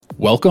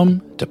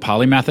Welcome to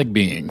Polymathic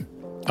Being,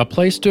 a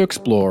place to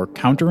explore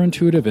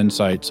counterintuitive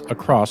insights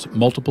across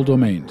multiple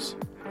domains.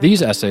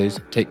 These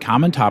essays take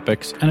common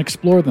topics and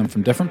explore them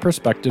from different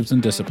perspectives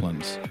and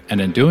disciplines,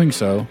 and in doing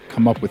so,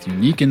 come up with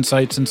unique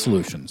insights and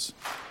solutions.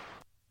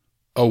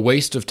 A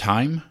waste of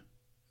time?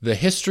 The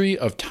history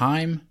of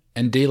time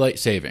and daylight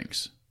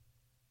savings.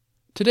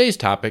 Today's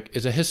topic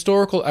is a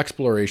historical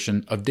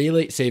exploration of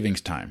daylight savings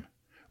time.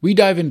 We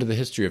dive into the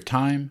history of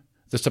time,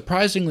 the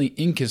surprisingly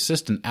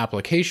inconsistent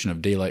application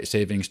of daylight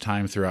savings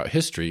time throughout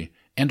history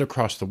and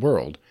across the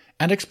world,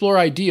 and explore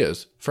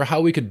ideas for how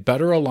we could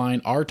better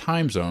align our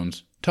time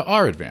zones to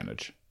our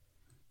advantage.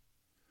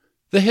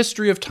 The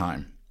history of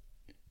time.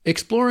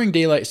 Exploring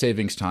daylight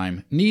savings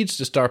time needs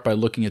to start by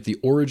looking at the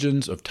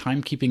origins of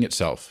timekeeping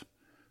itself.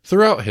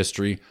 Throughout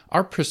history,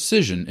 our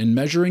precision in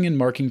measuring and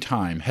marking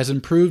time has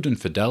improved in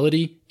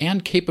fidelity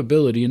and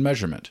capability in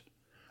measurement.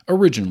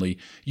 Originally,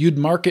 you'd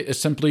mark it as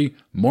simply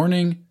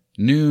morning,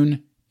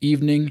 noon,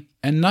 evening,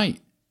 and night.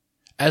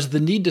 As the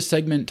need to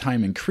segment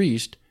time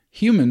increased,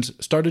 humans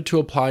started to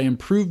apply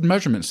improved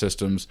measurement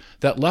systems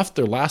that left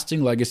their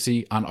lasting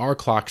legacy on our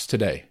clocks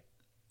today.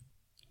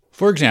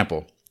 For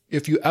example,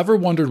 if you ever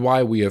wondered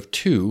why we have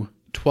two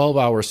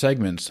 12-hour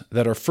segments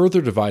that are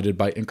further divided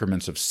by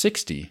increments of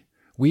 60,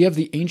 we have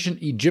the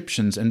ancient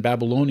Egyptians and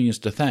Babylonians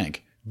to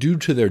thank due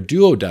to their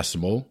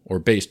duodecimal, or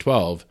base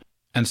 12,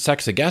 and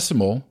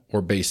sexagesimal,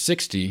 or base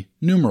 60,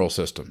 numeral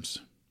systems.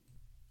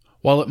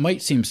 While it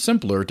might seem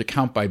simpler to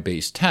count by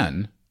base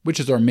 10, which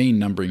is our main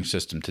numbering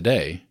system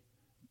today,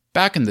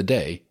 back in the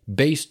day,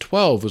 base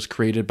 12 was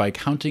created by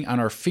counting on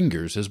our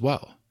fingers as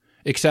well,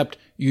 except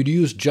you'd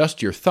use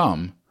just your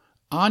thumb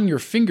on your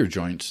finger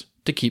joints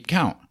to keep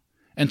count,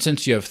 and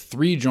since you have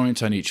 3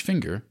 joints on each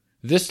finger,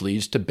 this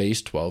leads to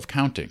base 12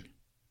 counting.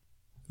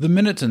 The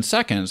minutes and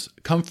seconds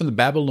come from the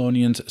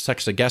Babylonians'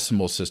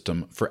 sexagesimal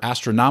system for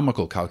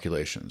astronomical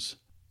calculations.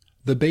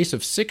 The base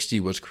of 60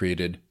 was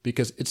created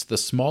because it's the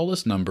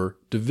smallest number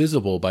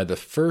divisible by the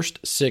first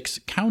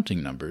 6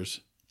 counting numbers,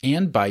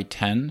 and by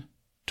 10,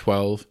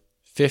 12,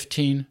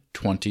 15,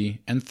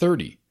 20, and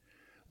 30.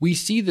 We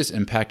see this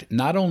impact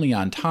not only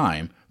on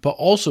time, but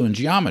also in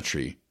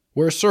geometry,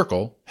 where a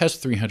circle has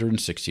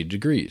 360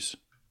 degrees.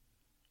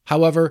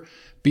 However,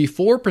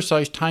 before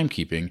precise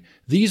timekeeping,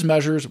 these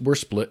measures were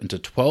split into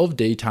 12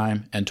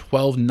 daytime and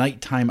 12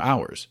 nighttime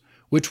hours,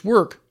 which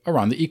work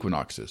around the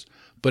equinoxes,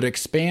 but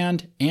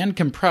expand and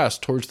compress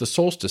towards the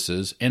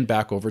solstices and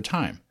back over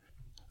time.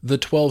 The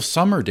 12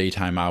 summer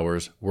daytime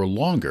hours were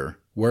longer,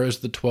 whereas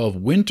the 12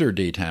 winter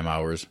daytime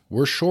hours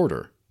were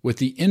shorter, with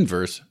the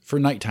inverse for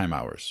nighttime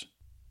hours.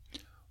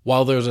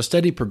 While there's a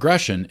steady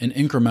progression in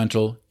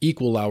incremental,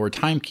 equal-hour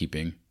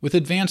timekeeping, with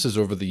advances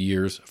over the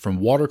years from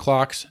water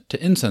clocks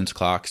to incense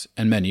clocks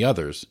and many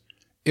others,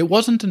 it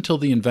wasn't until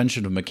the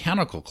invention of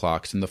mechanical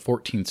clocks in the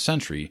 14th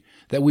century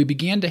that we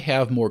began to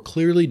have more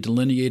clearly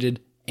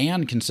delineated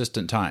and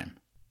consistent time.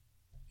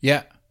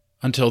 Yet,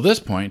 until this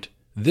point,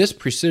 this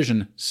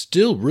precision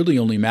still really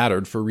only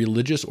mattered for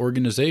religious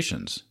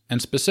organizations,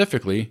 and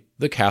specifically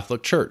the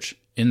Catholic Church,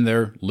 in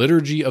their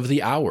Liturgy of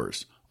the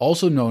Hours,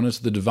 also known as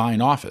the Divine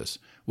Office,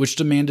 which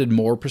demanded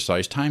more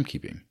precise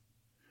timekeeping.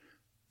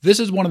 This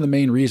is one of the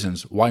main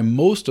reasons why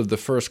most of the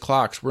first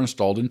clocks were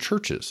installed in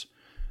churches.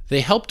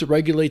 They helped to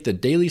regulate the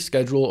daily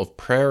schedule of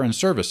prayer and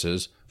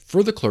services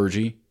for the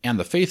clergy and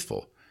the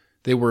faithful.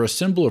 They were a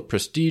symbol of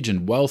prestige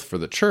and wealth for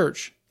the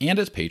church and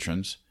its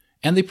patrons,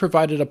 and they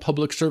provided a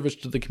public service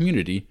to the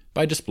community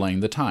by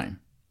displaying the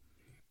time.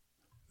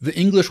 The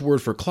English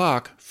word for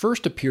clock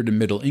first appeared in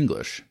Middle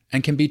English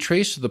and can be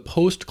traced to the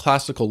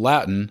post-classical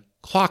Latin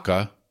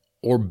clocca,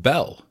 or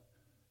bell.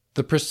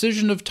 The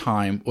precision of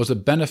time was a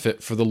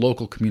benefit for the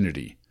local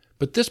community,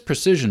 but this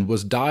precision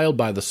was dialed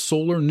by the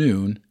solar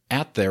noon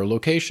at their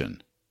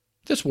location.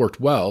 This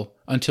worked well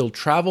until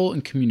travel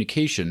and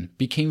communication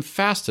became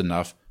fast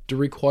enough to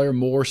require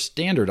more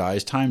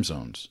standardized time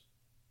zones.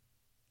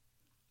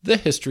 The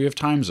history of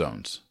time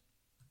zones.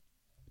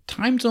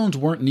 Time zones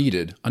weren't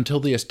needed until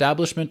the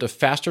establishment of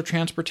faster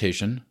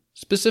transportation,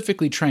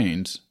 specifically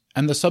trains,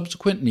 and the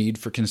subsequent need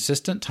for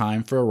consistent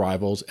time for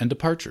arrivals and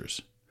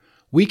departures.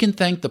 We can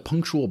thank the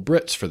punctual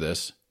Brits for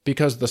this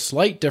because the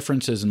slight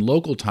differences in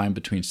local time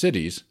between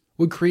cities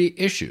would create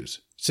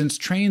issues, since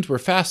trains were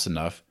fast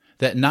enough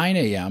that 9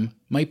 a.m.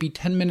 might be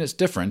 10 minutes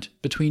different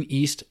between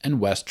east and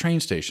west train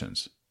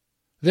stations.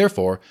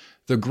 Therefore,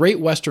 the Great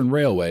Western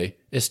Railway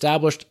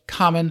established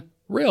common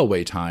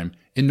railway time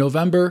in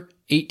November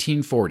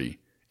 1840,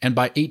 and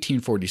by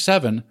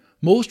 1847,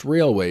 most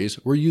railways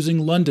were using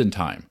London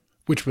time,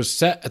 which was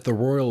set at the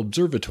Royal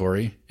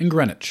Observatory in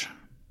Greenwich.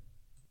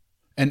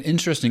 An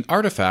interesting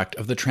artifact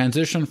of the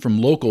transition from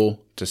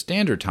local to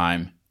standard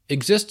time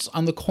exists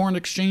on the Corn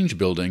Exchange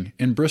building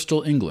in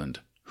Bristol, England,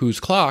 whose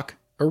clock,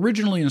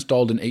 originally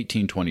installed in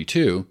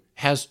 1822,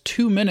 has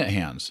 2 minute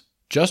hands,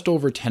 just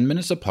over 10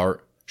 minutes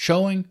apart,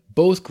 showing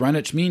both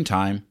Greenwich Mean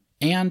Time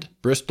and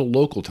Bristol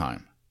Local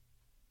Time.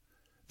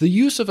 The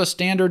use of a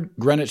standard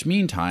Greenwich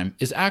Mean Time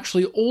is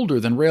actually older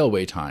than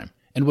railway time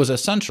and was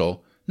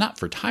essential, not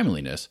for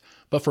timeliness,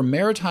 but for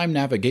maritime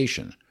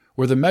navigation,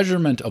 where the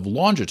measurement of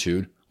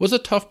longitude was a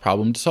tough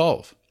problem to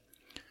solve.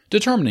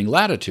 Determining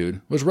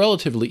latitude was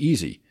relatively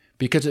easy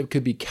because it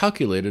could be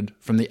calculated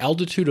from the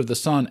altitude of the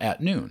sun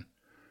at noon,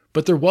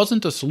 but there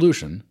wasn't a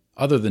solution,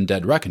 other than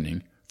dead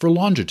reckoning, for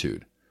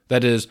longitude,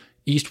 that is,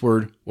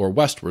 eastward or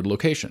westward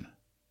location.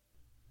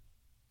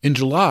 In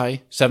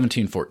July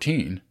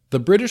 1714, the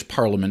British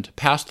Parliament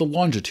passed the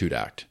Longitude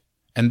Act,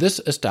 and this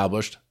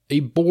established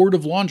a Board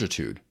of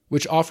Longitude,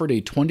 which offered a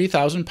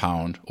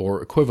 £20,000,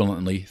 or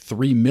equivalently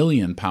 £3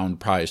 million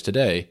prize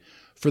today,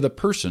 for the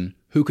person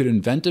who could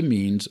invent a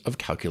means of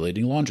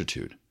calculating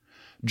longitude.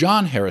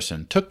 John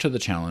Harrison took to the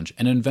challenge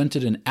and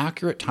invented an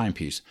accurate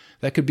timepiece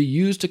that could be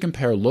used to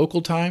compare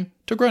local time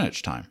to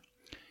Greenwich time.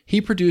 He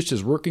produced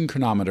his working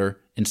chronometer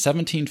in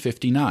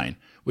 1759,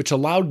 which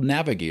allowed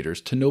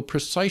navigators to know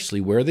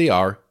precisely where they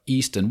are,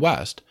 east and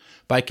west,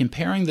 by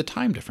comparing the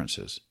time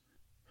differences.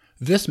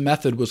 This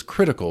method was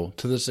critical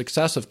to the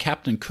success of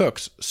Captain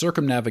Cook's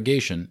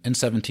circumnavigation in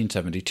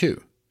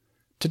 1772.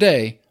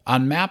 Today,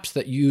 on maps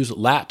that use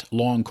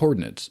lat-long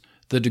coordinates,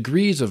 the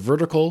degrees of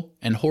vertical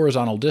and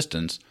horizontal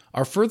distance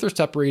are further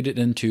separated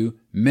into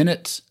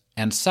minutes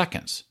and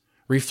seconds,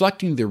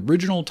 reflecting the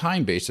original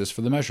time basis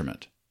for the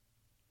measurement.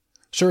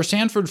 Sir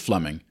Sandford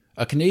Fleming,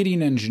 a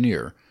Canadian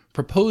engineer,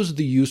 proposed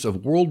the use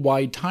of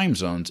worldwide time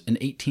zones in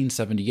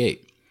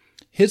 1878.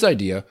 His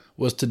idea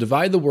was to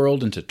divide the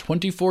world into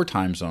 24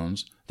 time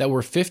zones that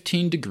were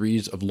 15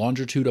 degrees of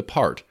longitude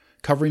apart,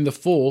 covering the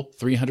full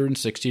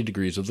 360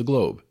 degrees of the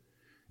globe.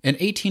 In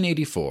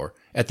 1884,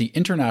 at the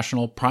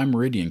International Prime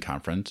Meridian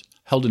Conference,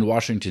 held in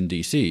Washington,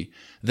 D.C.,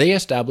 they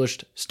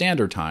established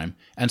Standard Time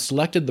and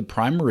selected the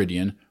Prime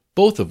Meridian,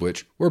 both of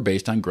which were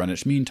based on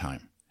Greenwich Mean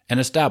Time, and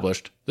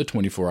established the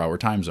 24-hour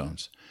time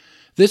zones.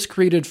 This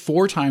created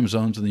 4 time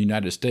zones in the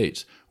United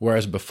States,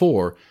 whereas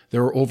before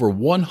there were over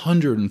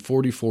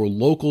 144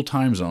 local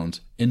time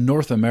zones in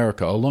North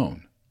America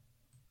alone.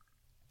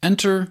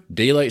 Enter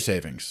daylight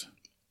savings.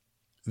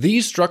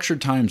 These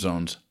structured time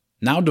zones,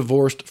 now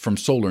divorced from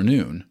solar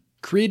noon,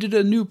 created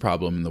a new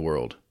problem in the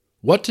world.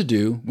 What to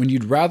do when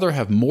you'd rather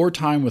have more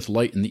time with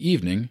light in the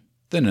evening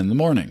than in the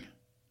morning?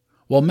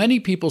 While many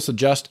people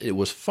suggest it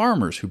was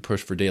farmers who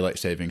pushed for daylight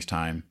savings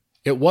time,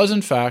 it was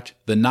in fact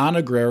the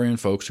non-agrarian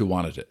folks who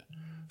wanted it.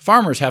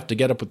 Farmers have to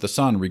get up with the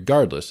sun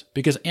regardless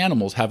because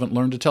animals haven't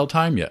learned to tell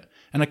time yet,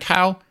 and a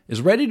cow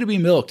is ready to be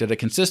milked at a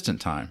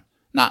consistent time,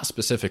 not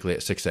specifically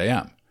at 6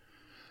 a.m.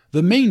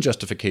 The main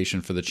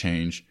justification for the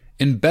change,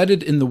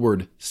 embedded in the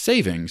word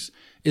savings,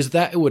 is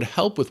that it would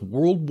help with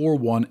World War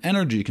I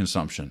energy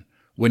consumption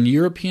when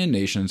European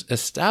nations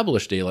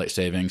established daylight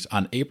savings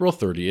on April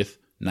 30th,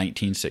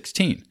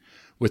 1916,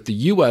 with the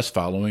U.S.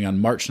 following on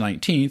March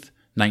 19th,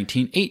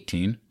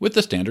 1918 with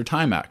the Standard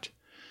Time Act.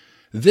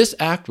 This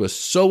act was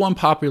so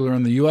unpopular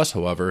in the U.S.,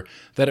 however,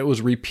 that it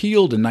was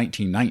repealed in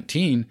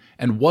 1919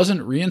 and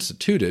wasn't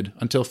reinstituted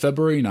until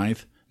February 9,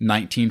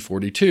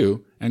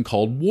 1942, and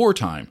called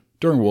wartime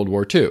during World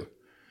War II.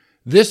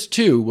 This,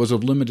 too, was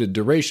of limited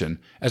duration,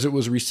 as it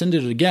was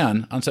rescinded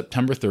again on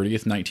September 30,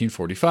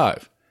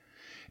 1945.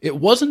 It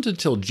wasn't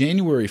until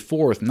January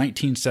 4,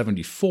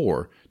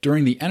 1974,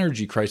 during the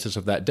energy crisis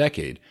of that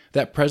decade,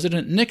 that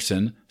President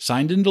Nixon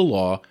signed into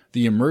law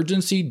the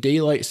Emergency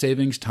Daylight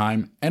Savings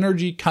Time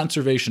Energy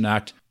Conservation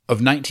Act of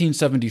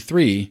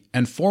 1973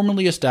 and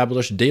formally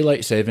established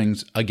daylight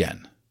savings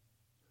again.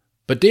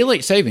 But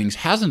daylight savings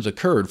hasn't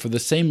occurred for the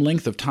same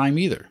length of time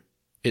either.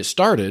 It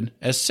started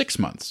as 6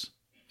 months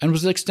and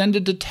was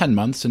extended to 10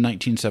 months in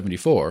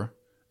 1974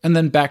 and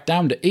then back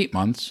down to 8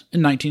 months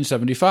in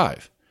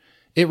 1975.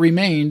 It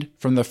remained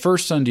from the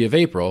first Sunday of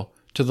April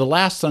to the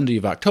last Sunday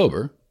of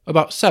October,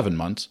 about 7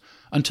 months,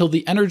 until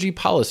the Energy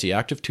Policy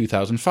Act of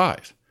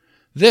 2005.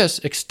 This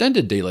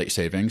extended daylight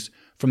savings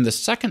from the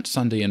second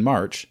Sunday in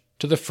March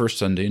to the first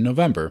Sunday in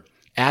November,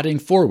 adding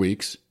 4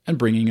 weeks and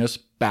bringing us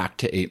back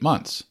to 8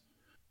 months.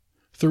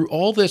 Through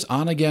all this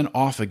on-again,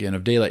 off-again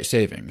of daylight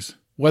savings,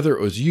 whether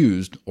it was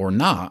used or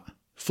not,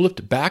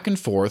 flipped back and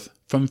forth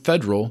from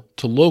federal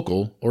to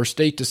local or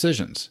state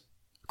decisions,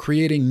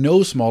 creating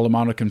no small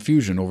amount of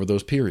confusion over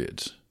those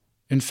periods.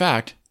 In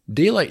fact,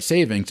 daylight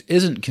savings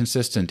isn't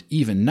consistent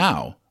even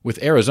now,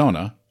 with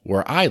Arizona,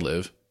 where I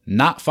live,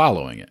 not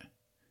following it.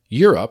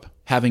 Europe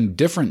having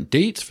different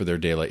dates for their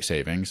daylight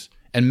savings,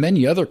 and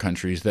many other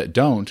countries that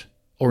don't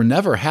or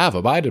never have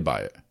abided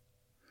by it.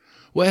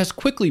 What has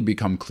quickly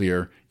become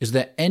clear is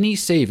that any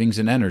savings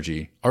in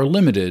energy are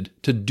limited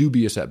to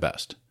dubious at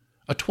best.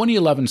 A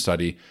 2011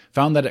 study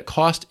found that it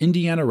cost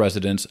Indiana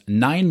residents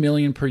 $9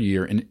 million per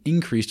year in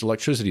increased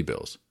electricity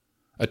bills.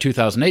 A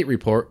 2008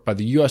 report by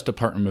the U.S.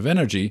 Department of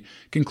Energy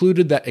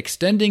concluded that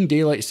extending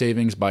daylight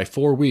savings by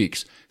 4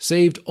 weeks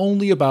saved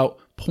only about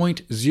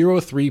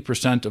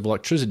 0.03% of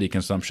electricity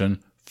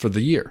consumption for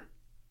the year.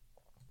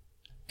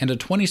 And a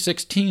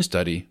 2016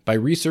 study by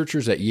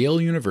researchers at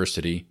Yale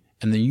University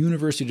and the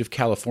University of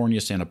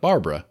California, Santa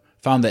Barbara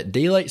found that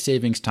daylight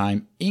savings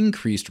time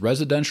increased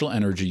residential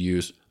energy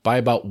use by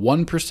about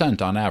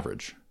 1% on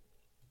average.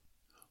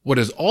 What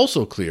is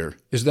also clear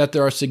is that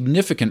there are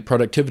significant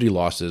productivity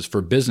losses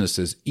for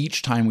businesses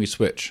each time we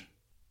switch.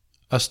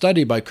 A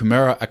study by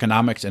Kumara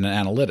Economics and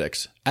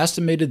Analytics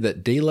estimated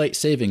that daylight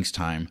savings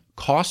time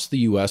costs the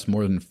U.S.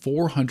 more than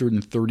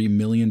 $430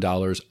 million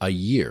a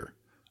year.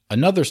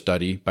 Another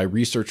study by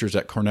researchers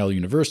at Cornell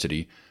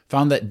University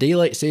found that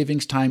daylight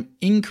savings time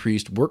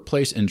increased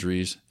workplace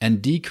injuries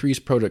and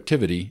decreased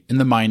productivity in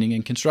the mining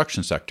and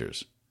construction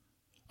sectors.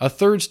 A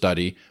third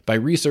study by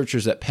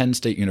researchers at Penn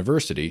State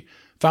University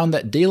found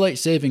that daylight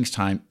savings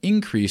time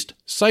increased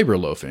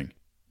cyberloafing,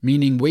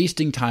 meaning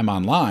wasting time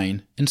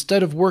online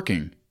instead of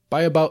working,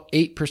 by about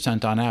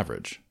 8% on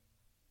average.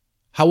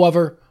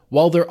 However,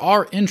 while there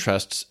are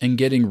interests in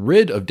getting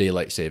rid of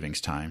daylight savings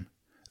time,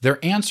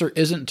 their answer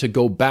isn't to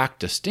go back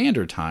to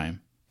standard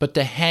time, but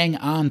to hang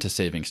on to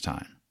savings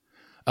time.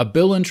 A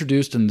bill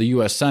introduced in the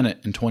U.S. Senate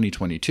in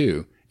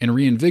 2022 and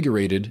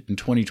reinvigorated in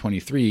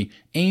 2023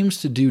 aims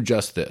to do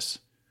just this.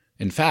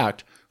 In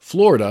fact,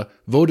 Florida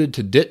voted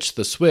to ditch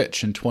the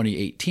switch in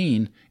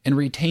 2018 and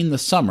retain the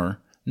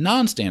summer,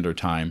 non-standard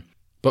time,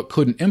 but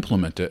couldn't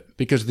implement it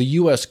because the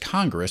U.S.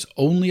 Congress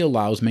only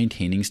allows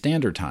maintaining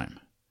standard time.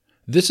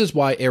 This is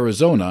why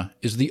Arizona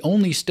is the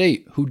only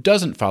state who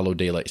doesn't follow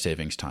daylight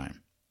savings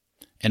time.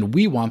 And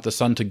we want the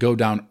sun to go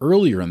down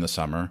earlier in the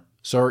summer,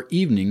 so our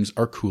evenings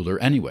are cooler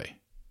anyway.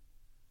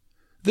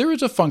 There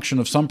is a function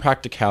of some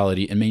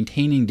practicality in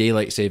maintaining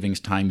daylight savings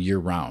time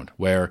year-round,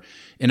 where,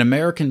 in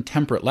American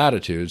temperate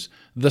latitudes,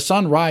 the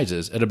sun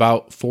rises at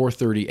about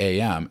 4:30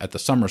 a.m. at the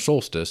summer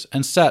solstice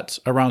and sets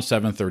around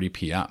 7:30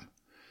 p.m.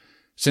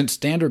 Since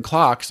standard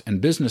clocks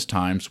and business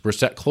times were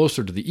set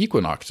closer to the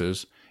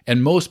equinoxes,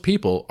 and most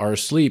people are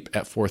asleep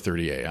at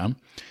 4:30 a.m.,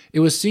 it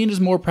was seen as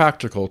more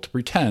practical to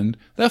pretend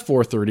that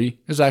 4:30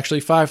 is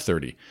actually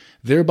 5:30,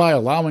 thereby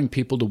allowing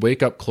people to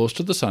wake up close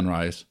to the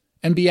sunrise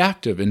and be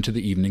active into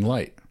the evening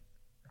light.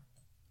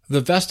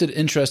 The vested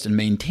interest in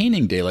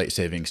maintaining daylight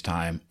savings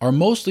time are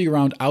mostly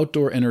around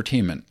outdoor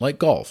entertainment like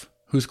golf,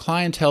 whose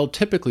clientele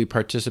typically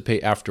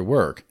participate after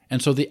work,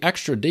 and so the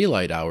extra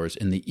daylight hours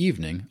in the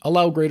evening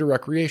allow greater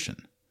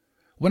recreation.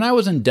 When I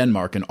was in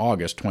Denmark in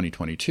August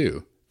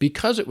 2022,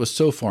 because it was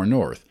so far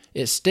north,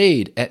 it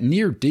stayed at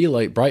near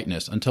daylight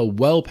brightness until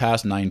well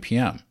past 9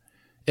 p.m.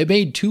 It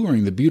made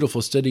touring the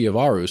beautiful city of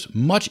Aarhus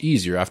much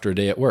easier after a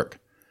day at work.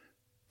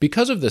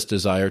 Because of this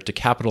desire to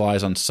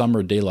capitalize on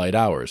summer daylight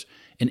hours,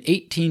 in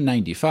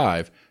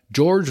 1895,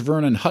 George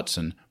Vernon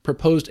Hudson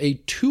proposed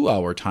a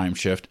 2-hour time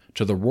shift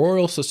to the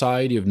Royal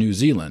Society of New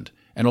Zealand,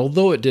 and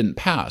although it didn't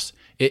pass,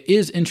 it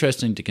is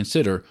interesting to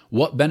consider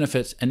what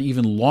benefits an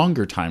even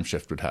longer time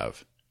shift would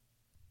have.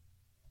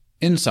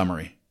 In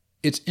summary,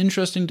 it's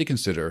interesting to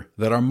consider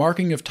that our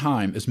marking of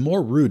time is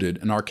more rooted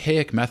in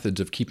archaic methods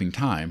of keeping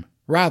time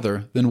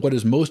rather than what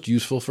is most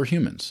useful for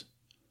humans.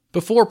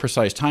 Before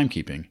precise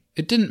timekeeping,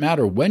 it didn't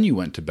matter when you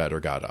went to bed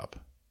or got up.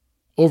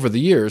 Over the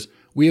years,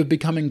 we have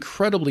become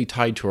incredibly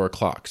tied to our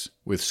clocks,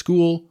 with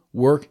school,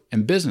 work,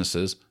 and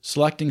businesses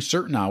selecting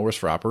certain hours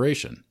for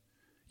operation.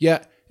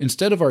 Yet,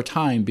 instead of our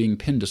time being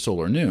pinned to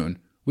solar noon,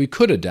 we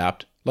could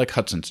adapt, like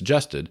Hudson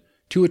suggested,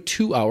 to a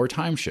 2-hour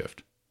time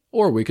shift.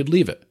 Or we could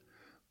leave it.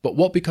 But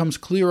what becomes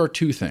clear are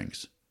two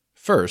things.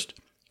 First,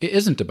 it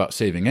isn't about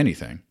saving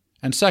anything.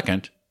 And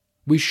second,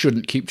 we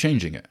shouldn't keep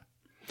changing it.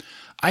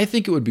 I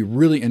think it would be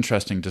really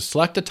interesting to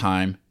select a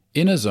time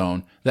in a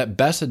zone that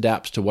best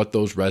adapts to what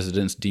those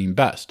residents deem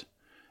best.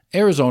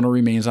 Arizona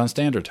remains on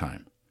standard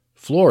time.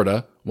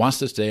 Florida wants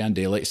to stay on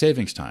daylight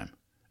savings time.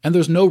 And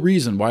there's no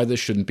reason why this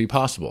shouldn't be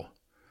possible.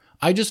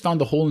 I just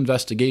found the whole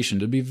investigation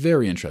to be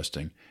very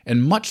interesting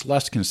and much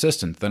less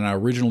consistent than I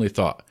originally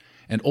thought,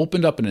 and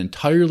opened up an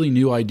entirely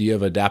new idea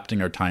of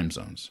adapting our time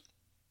zones.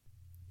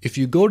 If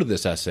you go to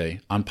this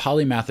essay on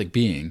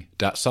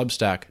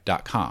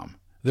polymathicbeing.substack.com,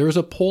 there is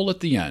a poll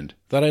at the end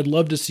that I'd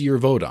love to see your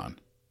vote on.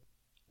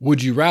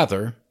 Would you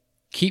rather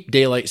keep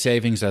daylight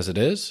savings as it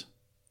is,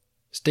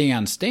 stay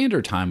on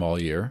standard time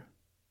all year,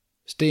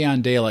 stay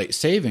on daylight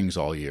savings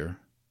all year,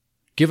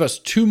 give us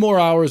 2 more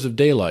hours of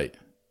daylight,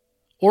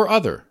 or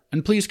other,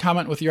 and please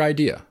comment with your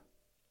idea.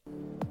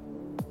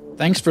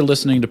 Thanks for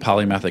listening to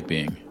Polymathic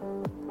Being.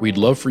 We'd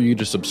love for you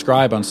to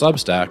subscribe on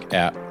Substack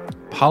at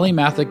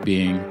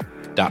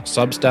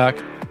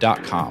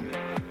polymathicbeing.substack.com,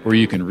 where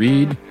you can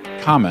read,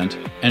 comment,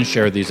 and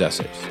share these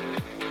essays.